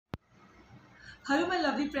Hello my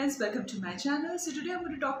lovely friends, welcome to my channel. So today I'm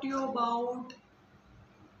going to talk to you about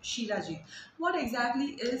shilajit. What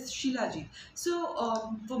exactly is shilajit?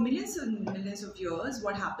 So for millions and millions of years,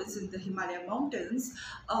 what happens in the Himalaya mountains,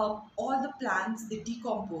 all the plants, they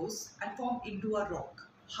decompose and form into a rock,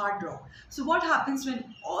 hard rock. So what happens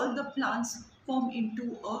when all the plants form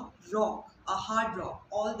into a rock, a hard rock?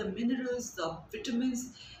 All the minerals, the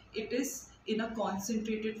vitamins, it is in a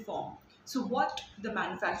concentrated form. So what the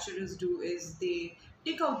manufacturers do is they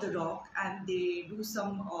take out the rock and they do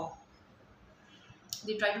some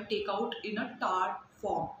they try to take out in a tar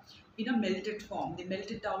form, in a melted form. They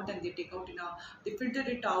melt it out and they take out in a, they filter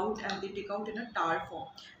it out and they take out in a tar form.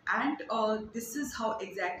 And this is how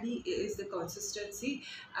exactly is the consistency.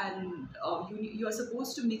 And you are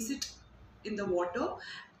supposed to mix it in the water,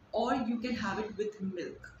 or you can have it with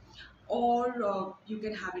milk, or you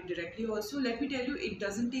can have it directly also. Let me tell you, it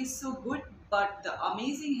doesn't taste so good, but the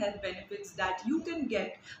amazing health benefits that you can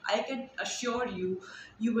get, I can assure you,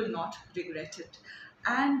 you will not regret it.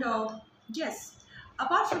 And yes,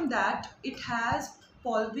 apart from that, it has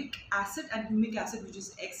fulvic acid and humic acid, which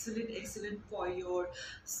is excellent for your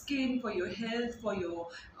skin, for your health, for your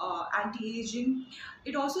anti-aging.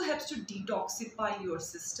 It also helps to detoxify your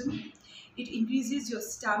system. It increases your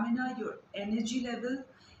stamina, your energy level.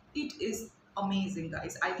 It is amazing,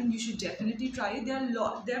 guys. I think you should definitely try it. There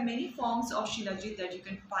are many forms of shilajit that you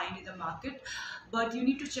can find in the market, but you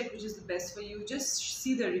need to check which is the best for you. Just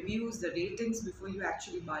see the reviews, the ratings before you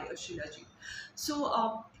actually buy a shilajit.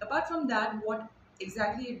 So apart from that, what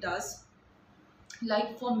exactly it does,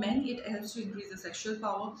 like for men, it helps to increase the sexual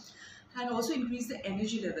power and also increase the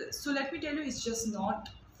energy level. So let me tell you, it's just not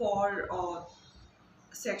for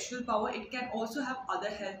sexual power. It can also have other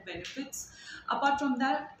health benefits. Apart from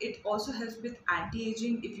that, it also helps with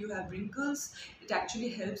anti-aging. If you have wrinkles, it actually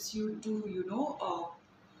helps you to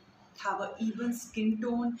have a even skin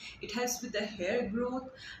tone. It helps with the hair growth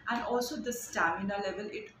and also the stamina level.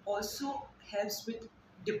 It also helps with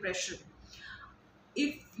depression.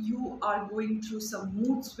 If you are going through some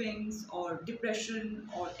mood swings or depression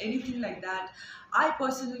or anything like that, I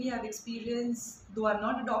personally have experienced, though I'm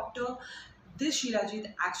not a doctor, this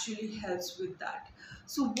shilajit actually helps with that.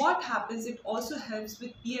 So what happens, it also helps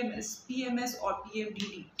with PMS or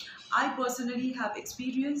PMDD. I personally have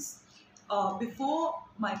experienced before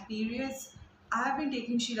my periods. I have been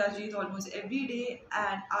taking shilajit almost every day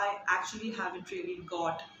and I actually haven't really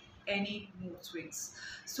got any mood swings.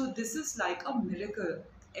 So this is like a miracle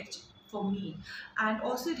for me. And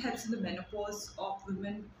also it helps in the menopause of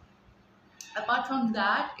women. Apart from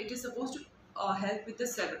that, it is supposed to help with the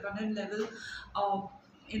serotonin level uh,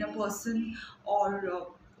 in a person, or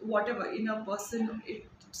whatever in a person. It's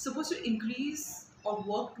supposed to increase or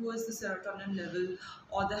work towards the serotonin level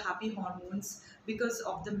or the happy hormones because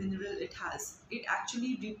of the mineral it has. It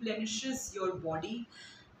actually replenishes your body.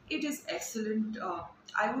 It is excellent.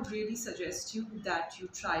 I would really suggest you that you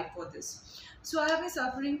try for this. So I have been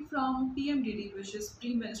suffering from PMDD, which is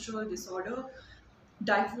premenstrual disorder,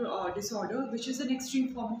 which is an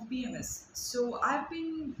extreme form of PMS. So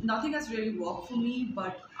nothing has really worked for me,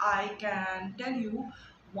 but I can tell you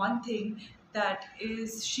one thing, that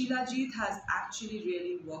is Shilajit has actually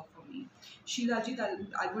really worked for me. Shilajit,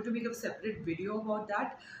 I'm going to make a separate video about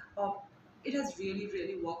that. Uh, it has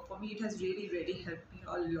really worked for me. It has really helped me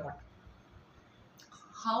a lot.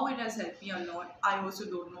 How it has helped me a lot, I also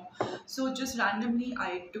don't know. So just randomly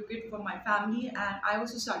I took it for my family and I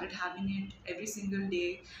also started having it every single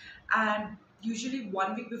day. And usually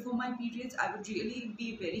 1 week before my periods, I would really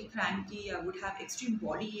be very cranky. I would have extreme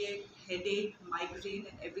body ache, headache, migraine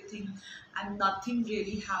and everything, and nothing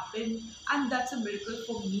really happened. And that's a miracle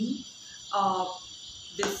for me. uh,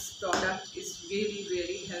 this product is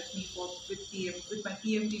really helped me for with my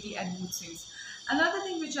PMDD and mood swings. Another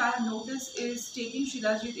thing which I have noticed is taking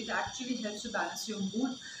Shilajit, it actually helps to balance your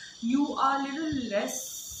mood. You are a little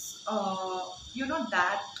less, you're not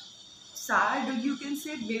that sad, you can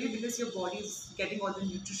say, maybe because your body is getting all the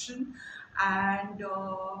nutrition. And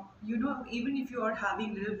even if you are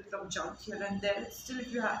having a little bit of junk here and there, still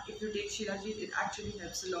if you take Shilajit, it actually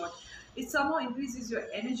helps a lot. It somehow increases your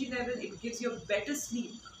energy level. It gives you a better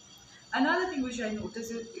sleep. Another thing which I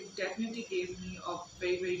noticed is it definitely gave me a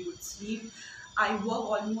very good sleep. I work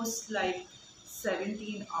almost like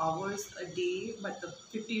 17 hours a day, but the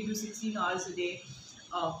 15 to 16 hours a day.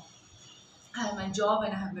 Uh, I have my job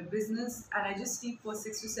and I have my business, and I just sleep for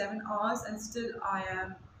 6 to 7 hours, and still I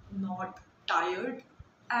am not tired.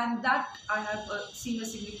 And that I have seen a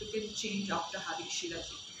significant change after having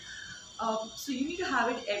Shilajit. So you need to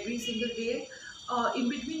have it every single day. In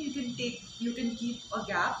between, you can keep a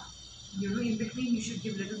gap. In between you should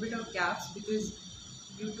give a little bit of gaps, because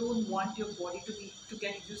you don't want your body to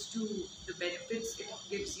get used to the benefits it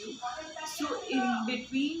gives you. So in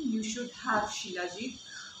between you should have shilajit,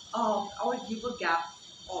 or give a gap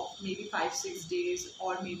of maybe 5 6 days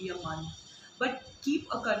or maybe a month, but keep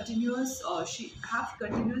a continuous have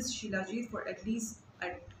continuous shilajit for at least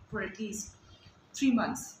 3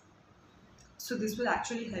 months. So this will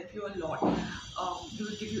actually help you a lot. It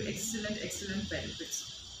will give you excellent benefits.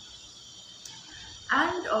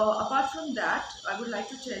 And apart from that, I would like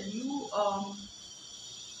to tell you,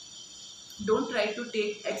 don't try to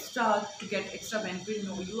take extra to get extra benefit.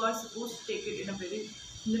 No, you are supposed to take it in a very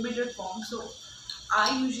limited form. So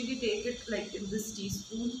I usually take it like in this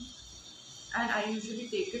teaspoon, and I usually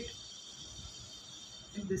take it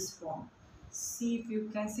in this form. See if you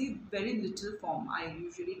can see, very little form. I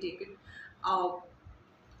usually take it. Uh,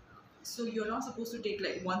 so you're not supposed to take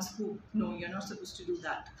like one scoop. No, you're not supposed to do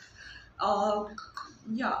that. Uh,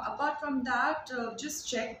 yeah, apart from that, just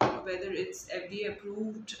check whether it's FDA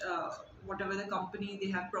approved, whatever the company, they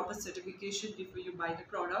have proper certification before you buy the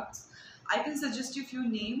products. I can suggest you a few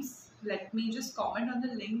names. Let me just comment on the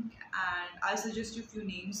link, and I'll suggest you a few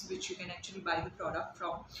names which you can actually buy the product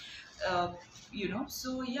from. Uh,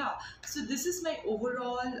 so yeah, so this is my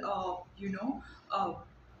overall,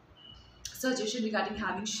 suggestion regarding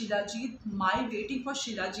having shilajit. My rating for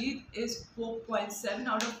shilajit is 4.7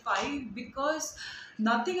 out of 5, because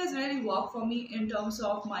nothing has really worked for me in terms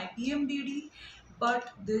of my PMDD, but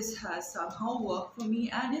this has somehow worked for me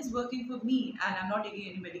and is working for me, and I'm not taking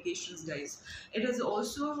any medications, guys. It has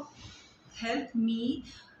also helped me.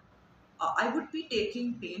 I would be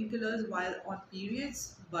taking painkillers while on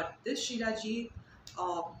periods, but this Shilajit,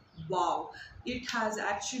 uh, wow, it has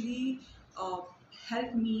actually uh,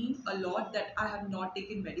 helped me a lot, that I have not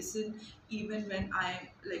taken medicine even when I am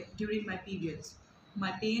like during my periods.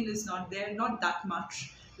 My pain is not there, not that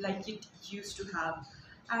much like it used to have.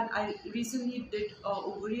 And I recently did a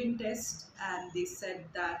ovarian test, and they said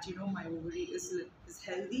that my ovary is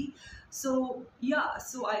healthy. So yeah,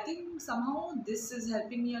 so I think somehow this is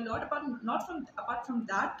helping me a lot. Apart from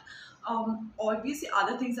that, obviously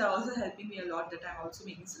other things are also helping me a lot, that I'm also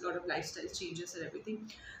making a lot of lifestyle changes and everything.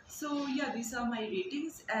 So yeah, these are my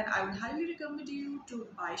ratings, and I would highly recommend you to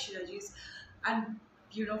buy shirajis. And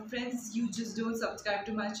friends, you just don't subscribe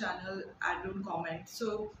to my channel and don't comment,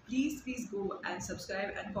 so please go and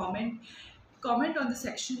subscribe and comment on the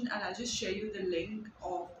section, and I'll just share you the link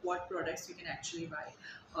of what products you can actually buy.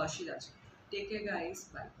 Shilajit, take care guys,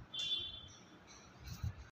 bye.